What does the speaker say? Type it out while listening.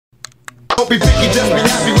be picky, just be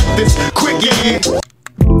happy with this quick, yeah.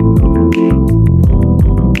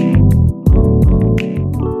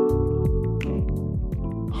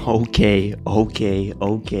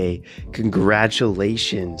 Okay.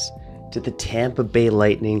 Congratulations to the Tampa Bay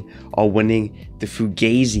Lightning on winning the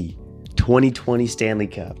Fugazi 2020 Stanley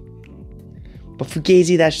Cup. But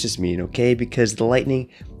Fugazi, that's just mean, okay? Because the Lightning,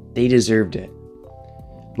 they deserved it.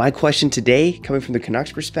 My question today, coming from the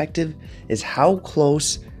Canucks perspective, is how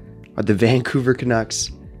close are the Vancouver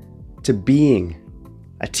Canucks to being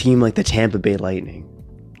a team like the Tampa Bay Lightning?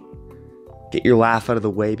 Get your laugh out of the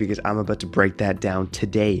way because I'm about to break that down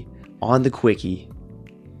today on the Quickie.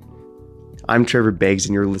 I'm Trevor Beggs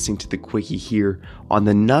and you're listening to the Quickie here on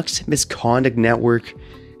the Nucks Misconduct Network.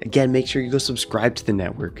 Again, make sure you go subscribe to the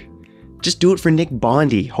network. Just do it for Nick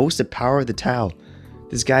Bondi, host of Power of the Towel.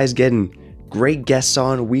 This guy's getting great guests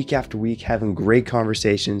on week after week, having great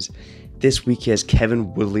conversations. This week he has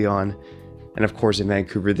Kevin Woodley on. And of course in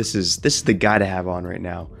Vancouver, this is the guy to have on right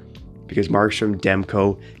now, because Markstrom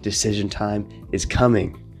Demko Decision Time is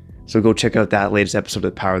coming. So go check out that latest episode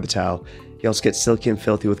of Power of the Towel. You also get Silky and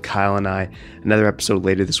Filthy with Kyle and I, another episode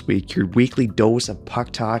later this week, your weekly dose of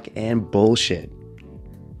puck talk and bullshit.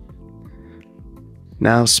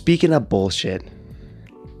 Now, speaking of bullshit,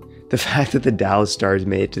 the fact that the Dallas Stars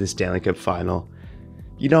made it to the Stanley Cup final,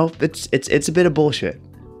 you know, it's a bit of bullshit.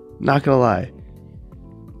 Not gonna lie.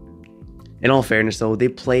 In all fairness though, they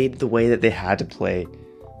played the way that they had to play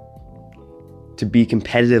to be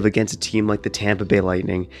competitive against a team like the Tampa Bay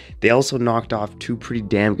Lightning. They also knocked off two pretty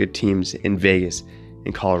damn good teams in Vegas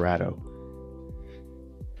and Colorado.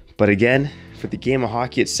 But again, for the game of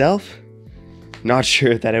hockey itself, not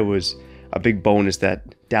sure that it was a big bonus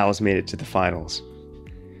that Dallas made it to the finals.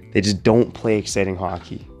 They just don't play exciting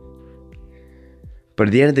hockey. But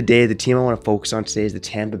at the end of the day, the team I want to focus on today is the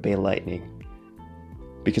Tampa Bay Lightning,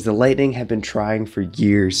 because the Lightning have been trying for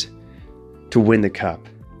years to win the cup.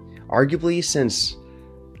 Arguably since,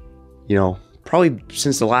 probably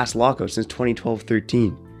since the last lockout, since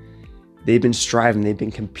 2012-13. They've been striving, they've been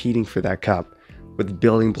competing for that cup with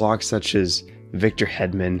building blocks such as Victor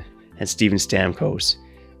Hedman and Steven Stamkos,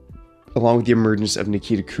 along with the emergence of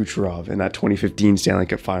Nikita Kucherov in that 2015 Stanley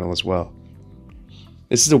Cup final as well.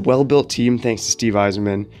 This is a well-built team thanks to Steve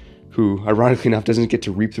Yzerman, who, ironically enough, doesn't get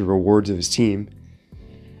to reap the rewards of his team.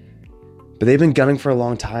 But they've been gunning for a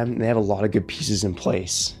long time, and they have a lot of good pieces in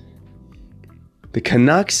place. The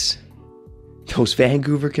Canucks, those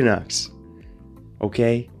Vancouver Canucks,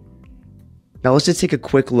 okay? Now let's just take a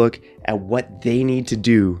quick look at what they need to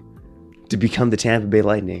do to become the Tampa Bay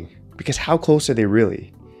Lightning, because how close are they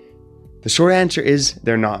really? The short answer is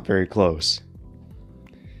they're not very close.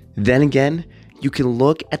 Then again, you can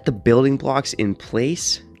look at the building blocks in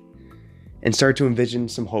place and start to envision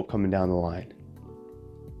some hope coming down the line.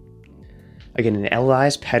 Again, in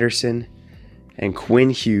Elias Pettersson and Quinn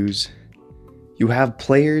Hughes, you have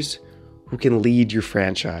players who can lead your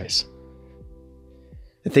franchise.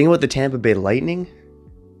 The thing about the Tampa Bay Lightning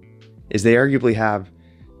is they arguably have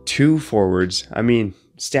two forwards. I mean,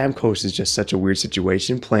 Stamkos is just such a weird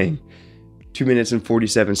situation playing 2 minutes and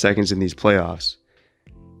 47 seconds in these playoffs.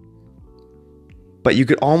 But you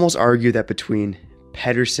could almost argue that between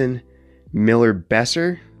Pettersson, Miller,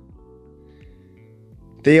 Besser,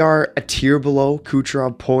 they are a tier below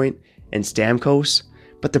Kucherov, Point, and Stamkos,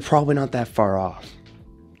 but they're probably not that far off.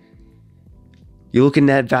 You look at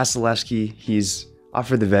Ned Vasilevsky, he's up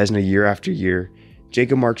for the Vezina year after year.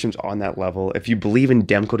 Jacob Markstrom's on that level. If you believe in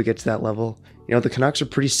Demko to get to that level, the Canucks are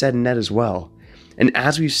pretty set in net as well. And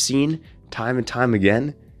as we've seen time and time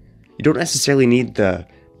again, you don't necessarily need the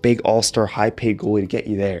big all-star high-paid goalie to get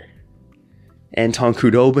you there. Anton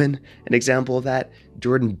Khudobin, an example of that.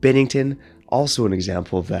 Jordan Binnington, also an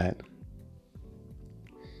example of that.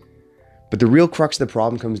 But the real crux of the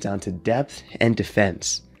problem comes down to depth and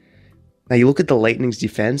defense. Now you look at the Lightning's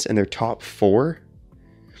defense and their top four.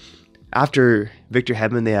 After Victor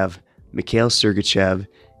Hedman, they have Mikhail Sergachev,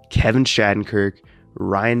 Kevin Shattenkirk,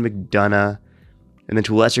 Ryan McDonough, and then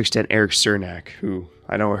to a lesser extent, Eric Cernak, who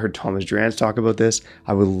I know I heard Thomas Drance talk about this.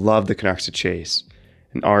 I would love the Canucks to chase.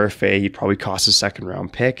 An RFA, he'd probably cost a second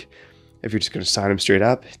round pick. If you're just going to sign him straight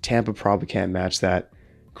up, Tampa probably can't match that.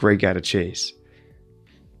 Great guy to chase.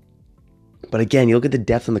 But again, you look at the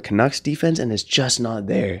depth on the Canucks defense and it's just not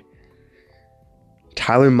there.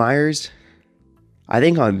 Tyler Myers, I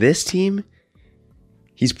think on this team,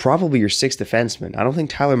 he's probably your sixth defenseman. I don't think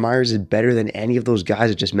Tyler Myers is better than any of those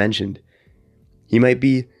guys I just mentioned. He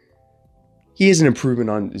is an improvement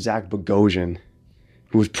on Zach Bogosian,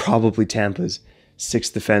 who was probably Tampa's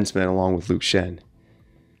sixth defenseman along with Luke Schenn.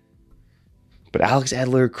 But Alex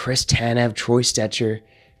Edler, Chris Tanev, Troy Stecher,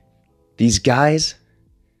 These guys,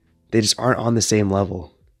 they just aren't on the same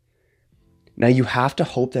level. Now you have to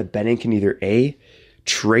hope that Benning can either A,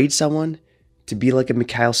 trade someone to be like a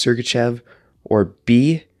Mikhail Sergachev, or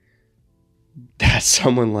B, that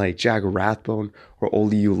someone like Jack Rathbone or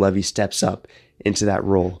Olli Juolevi steps up into that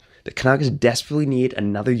role. The Canucks desperately need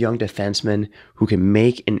another young defenseman who can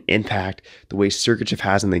make an impact the way Sergachev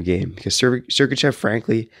has in the game, because Sergachev,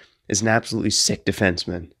 frankly, is an absolutely sick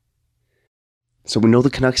defenseman. So we know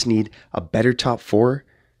the Canucks need a better top four,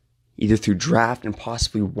 either through draft and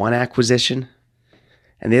possibly one acquisition.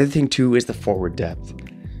 And the other thing too is the forward depth.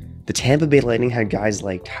 The Tampa Bay Lightning had guys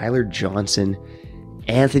like Tyler Johnson,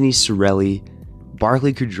 Anthony Cirelli,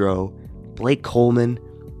 Barclay Goodrow, Blake Coleman.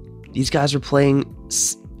 These guys are playing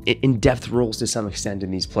in-depth roles to some extent in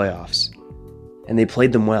these playoffs. And they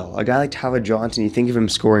played them well. A guy like Tyler Johnson, you think of him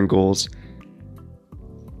scoring goals.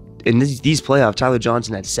 In these playoffs, Tyler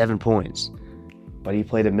Johnson had 7 points. But he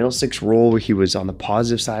played a middle six role where he was on the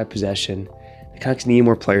positive side of possession. The Canucks need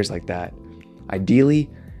more players like that. Ideally,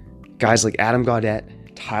 guys like Adam Gaudette,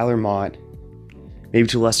 Tyler Mott, maybe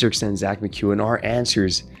to a lesser extent Zach McEwen are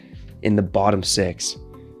answers in the bottom six.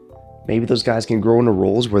 Maybe those guys can grow into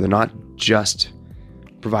roles where they're not just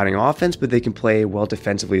providing offense, but they can play well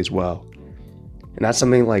defensively as well. And that's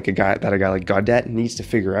something like a guy like Gaudette needs to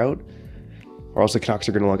figure out, or else the Canucks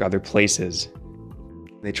are going to look other places.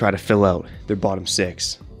 They try to fill out their bottom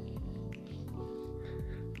six.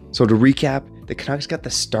 So to recap, the Canucks got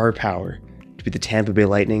the star power to be the Tampa Bay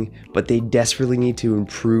Lightning, but they desperately need to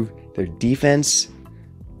improve their defense,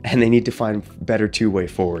 and they need to find better two-way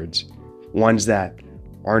forwards. Ones that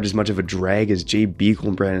aren't as much of a drag as Jay Beagle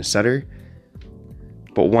and Brandon Sutter,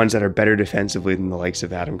 but ones that are better defensively than the likes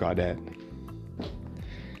of Adam Gaudette.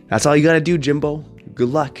 That's all you got to do, Jimbo. Good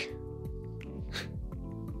luck.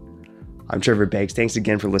 I'm Trevor Beggs. Thanks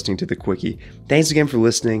again for listening to The Quickie. Thanks again for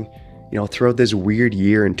listening, throughout this weird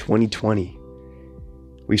year in 2020.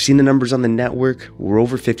 We've seen the numbers on the network. We're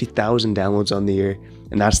over 50,000 downloads on the air,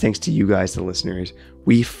 and that's thanks to you guys, the listeners.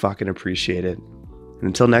 We fucking appreciate it. And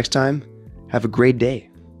until next time, have a great day.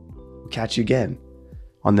 We'll catch you again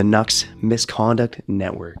on the Nucks Misconduct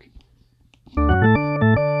Network.